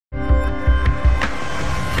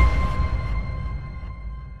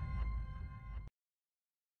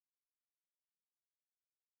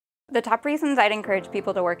The top reasons I'd encourage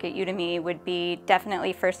people to work at Udemy would be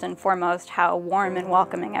definitely first and foremost how warm and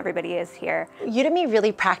welcoming everybody is here. Udemy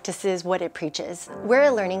really practices what it preaches. We're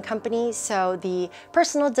a learning company, so the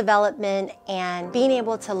personal development and being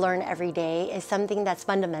able to learn every day is something that's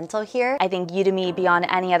fundamental here. I think Udemy, beyond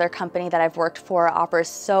any other company that I've worked for, offers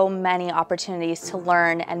so many opportunities to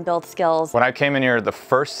learn and build skills. When I came in here, the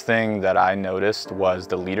first thing that I noticed was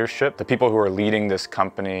the leadership. The people who are leading this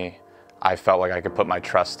company, I felt like I could put my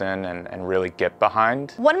trust in and really get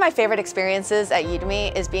behind. One of my favorite experiences at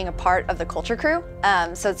Udemy is being a part of the culture crew.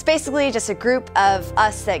 So it's basically just a group of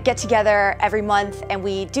us that get together every month and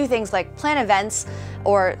we do things like plan events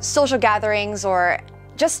or social gatherings or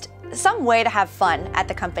just some way to have fun at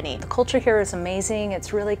the company. The culture here is amazing.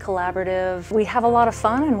 It's really collaborative. We have a lot of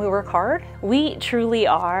fun and we work hard. We truly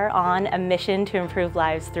are on a mission to improve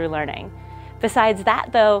lives through learning. Besides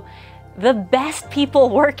that though, the best people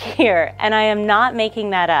work here, and I am not making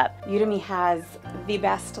that up. Udemy has the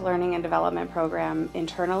best learning and development program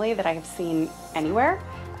internally that I have seen anywhere.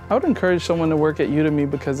 I would encourage someone to work at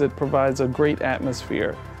Udemy because it provides a great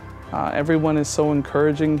atmosphere. Everyone is so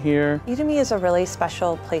encouraging here. Udemy is a really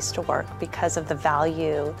special place to work because of the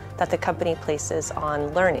value that the company places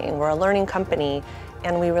on learning. We're a learning company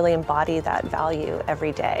and we really embody that value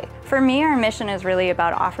every day. For me, our mission is really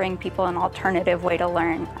about offering people an alternative way to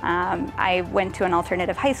learn. I went to an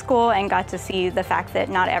alternative high school and got to see the fact that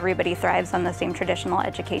not everybody thrives on the same traditional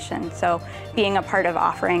education. So being a part of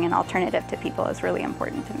offering an alternative to people is really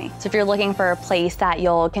important to me. So if you're looking for a place that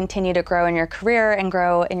you'll continue to grow in your career and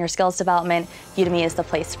grow in your skills development, Udemy is the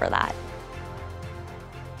place for that.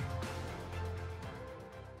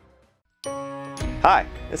 Hi,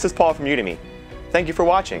 this is Paul from Udemy. Thank you for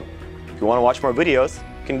watching. If you want to watch more videos,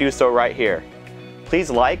 you can do so right here.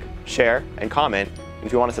 Please like, share, and comment. And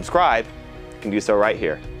if you want to subscribe, you can do so right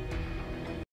here.